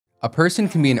A person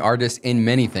can be an artist in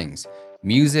many things: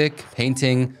 music,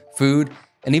 painting, food,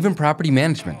 and even property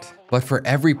management. But for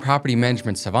every property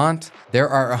management savant, there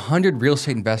are 100 real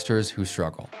estate investors who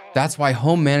struggle. That's why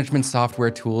home management software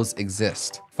tools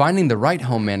exist. Finding the right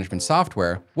home management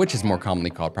software, which is more commonly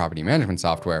called property management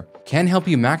software, can help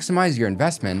you maximize your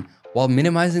investment while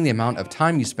minimizing the amount of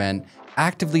time you spend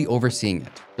actively overseeing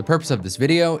it. The purpose of this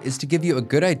video is to give you a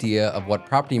good idea of what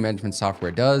property management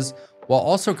software does, while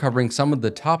also covering some of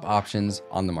the top options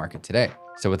on the market today.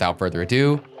 So without further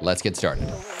ado, let's get started.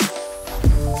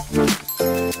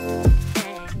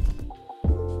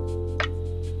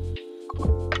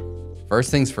 First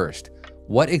things first,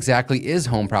 what exactly is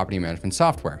home property management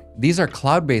software? These are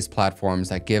cloud-based platforms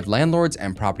that give landlords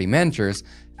and property managers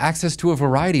access to a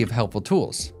variety of helpful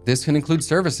tools. This can include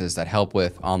services that help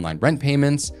with online rent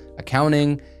payments,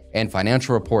 accounting, and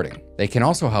financial reporting. They can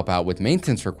also help out with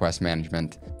maintenance request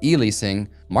management, e-leasing,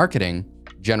 marketing,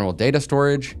 general data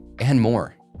storage, and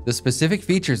more. The specific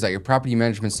features that your property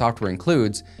management software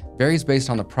includes varies based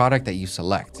on the product that you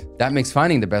select. That makes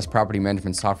finding the best property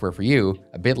management software for you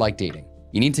a bit like dating.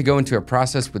 You need to go into a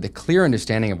process with a clear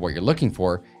understanding of what you're looking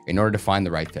for in order to find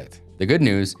the right fit. The good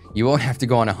news, you won't have to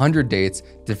go on 100 dates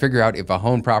to figure out if a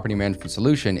home property management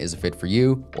solution is a fit for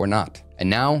you or not. And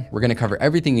now we're going to cover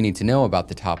everything you need to know about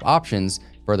the top options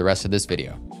for the rest of this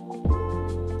video.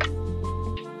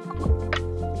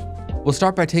 We'll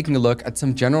start by taking a look at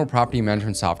some general property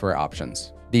management software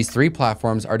options. These three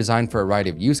platforms are designed for a variety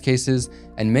of use cases,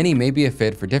 and many may be a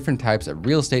fit for different types of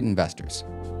real estate investors.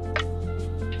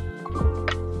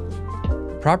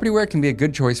 Propertyware can be a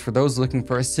good choice for those looking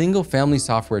for a single family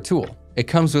software tool. It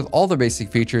comes with all the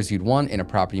basic features you'd want in a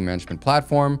property management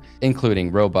platform,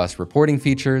 including robust reporting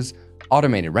features,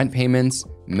 automated rent payments,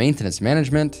 maintenance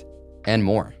management, and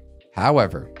more.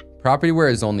 However,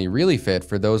 Propertyware is only really fit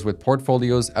for those with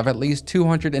portfolios of at least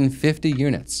 250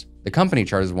 units. The company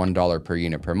charges $1 per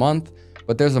unit per month,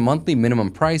 but there's a monthly minimum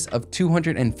price of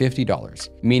 $250,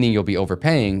 meaning you'll be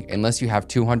overpaying unless you have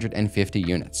 250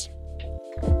 units.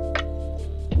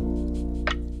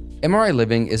 MRI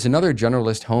Living is another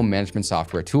generalist home management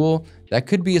software tool that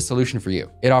could be a solution for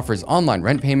you. It offers online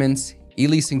rent payments,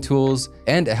 e-leasing tools,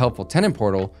 and a helpful tenant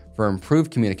portal for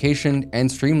improved communication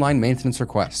and streamlined maintenance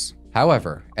requests.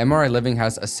 However, MRI Living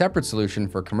has a separate solution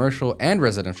for commercial and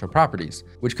residential properties,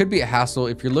 which could be a hassle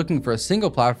if you're looking for a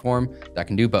single platform that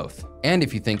can do both. And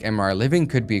if you think MRI Living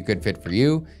could be a good fit for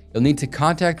you, you'll need to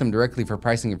contact them directly for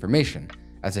pricing information,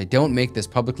 as they don't make this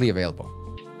publicly available.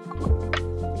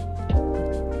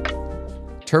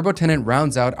 TurboTenant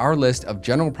rounds out our list of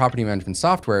general property management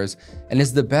softwares and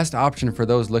is the best option for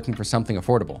those looking for something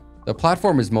affordable. The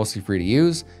platform is mostly free to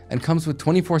use and comes with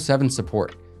 24/7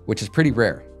 support, which is pretty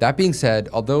rare. That being said,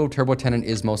 although TurboTenant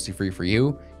is mostly free for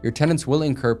you, your tenants will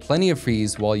incur plenty of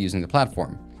fees while using the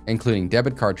platform, including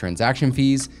debit card transaction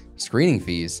fees, screening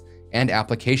fees, and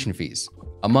application fees,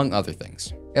 among other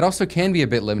things. It also can be a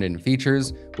bit limited in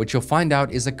features, which you'll find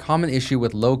out is a common issue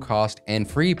with low cost and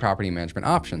free property management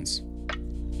options.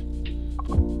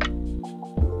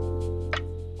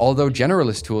 Although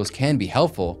generalist tools can be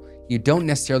helpful, you don't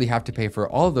necessarily have to pay for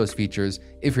all of those features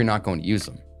if you're not going to use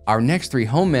them. Our next three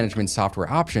home management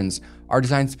software options are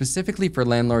designed specifically for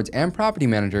landlords and property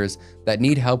managers that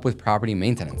need help with property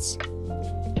maintenance.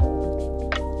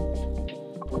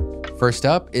 First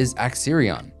up is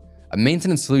Axxerion, a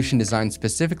maintenance solution designed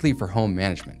specifically for home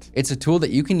management. It's a tool that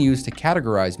you can use to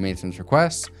categorize maintenance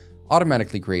requests,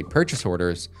 automatically create purchase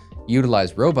orders,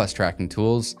 utilize robust tracking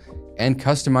tools, and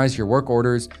customize your work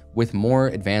orders with more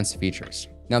advanced features.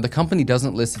 Now, the company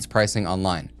doesn't list its pricing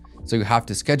online, so you have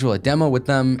to schedule a demo with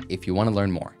them if you want to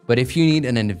learn more. But if you need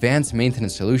an advanced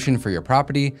maintenance solution for your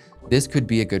property, this could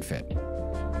be a good fit.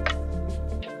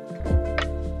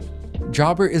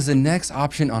 Jobber is the next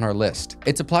option on our list.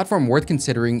 It's a platform worth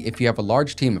considering if you have a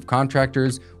large team of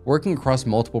contractors working across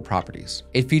multiple properties.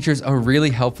 It features a really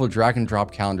helpful drag and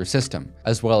drop calendar system,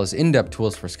 as well as in-depth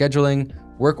tools for scheduling,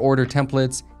 work order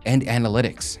templates, and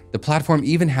analytics. The platform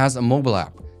even has a mobile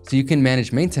app, so you can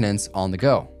manage maintenance on the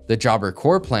go. The Jobber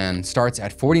Core plan starts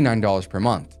at $49 per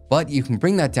month, but you can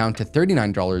bring that down to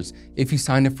 $39 if you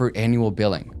sign up for annual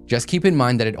billing. Just keep in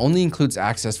mind that it only includes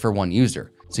access for one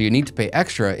user, so you need to pay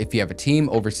extra if you have a team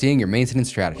overseeing your maintenance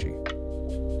strategy.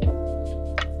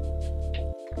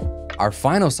 Our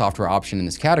final software option in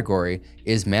this category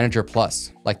is Manager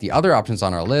Plus. Like the other options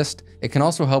on our list, it can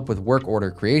also help with work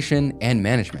order creation and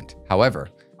management. However,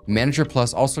 Manager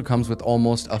Plus also comes with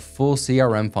almost a full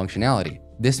CRM functionality.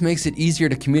 This makes it easier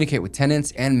to communicate with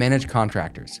tenants and manage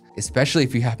contractors, especially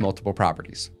if you have multiple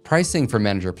properties. Pricing for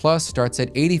Manager Plus starts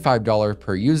at $85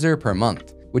 per user per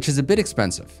month, which is a bit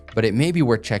expensive, but it may be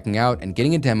worth checking out and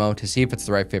getting a demo to see if it's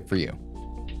the right fit for you.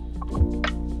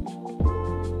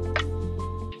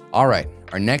 All right,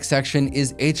 our next section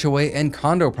is HOA and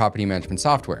condo property management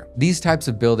software. These types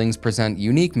of buildings present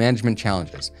unique management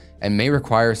challenges and may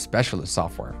require specialist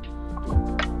software.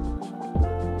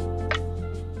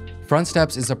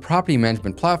 Frontsteps is a property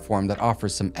management platform that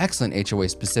offers some excellent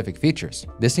HOA-specific features.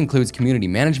 This includes community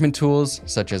management tools,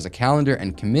 such as a calendar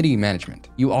and committee management.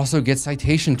 You also get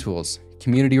citation tools,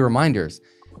 community reminders,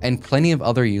 and plenty of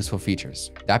other useful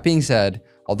features. That being said,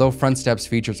 although Frontsteps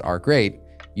features are great,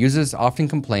 users often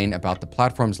complain about the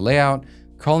platform's layout,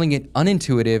 calling it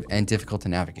unintuitive and difficult to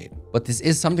navigate. But this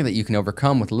is something that you can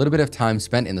overcome with a little bit of time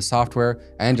spent in the software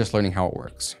and just learning how it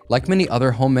works. Like many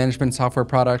other home management software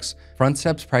products,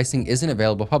 Frontsteps pricing isn't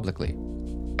available publicly.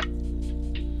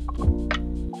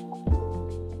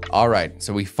 All right,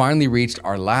 so we finally reached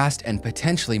our last and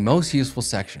potentially most useful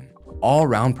section,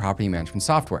 all-around property management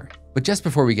software. But just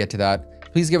before we get to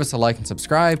that, please give us a like and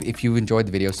subscribe if you've enjoyed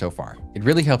the video so far. It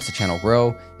really helps the channel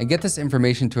grow and get this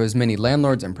information to as many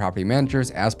landlords and property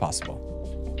managers as possible.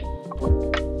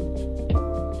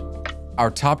 Our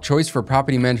top choice for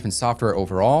property management software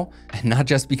overall, and not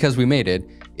just because we made it,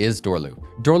 is DoorLoop.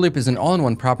 DoorLoop is an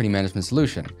all-in-one property management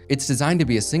solution. It's designed to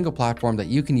be a single platform that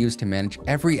you can use to manage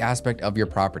every aspect of your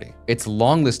property. Its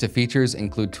long list of features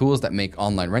include tools that make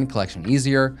online rent collection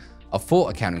easier, a full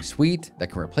accounting suite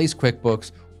that can replace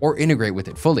QuickBooks or integrate with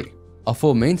it fully, a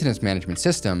full maintenance management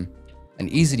system, an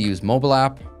easy-to-use mobile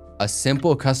app, a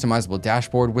simple customizable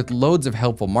dashboard with loads of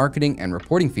helpful marketing and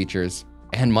reporting features,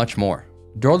 and much more.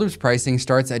 DoorLoop's pricing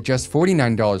starts at just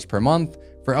 $49 per month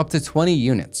for up to 20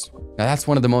 units. Now that's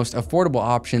one of the most affordable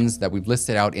options that we've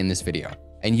listed out in this video,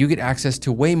 and you get access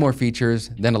to way more features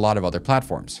than a lot of other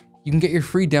platforms. You can get your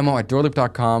free demo at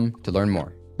doorloop.com to learn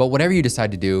more. But whatever you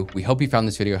decide to do, we hope you found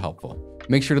this video helpful.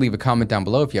 Make sure to leave a comment down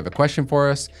below if you have a question for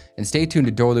us, and stay tuned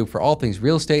to DoorLoop for all things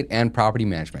real estate and property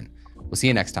management. We'll see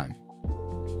you next time.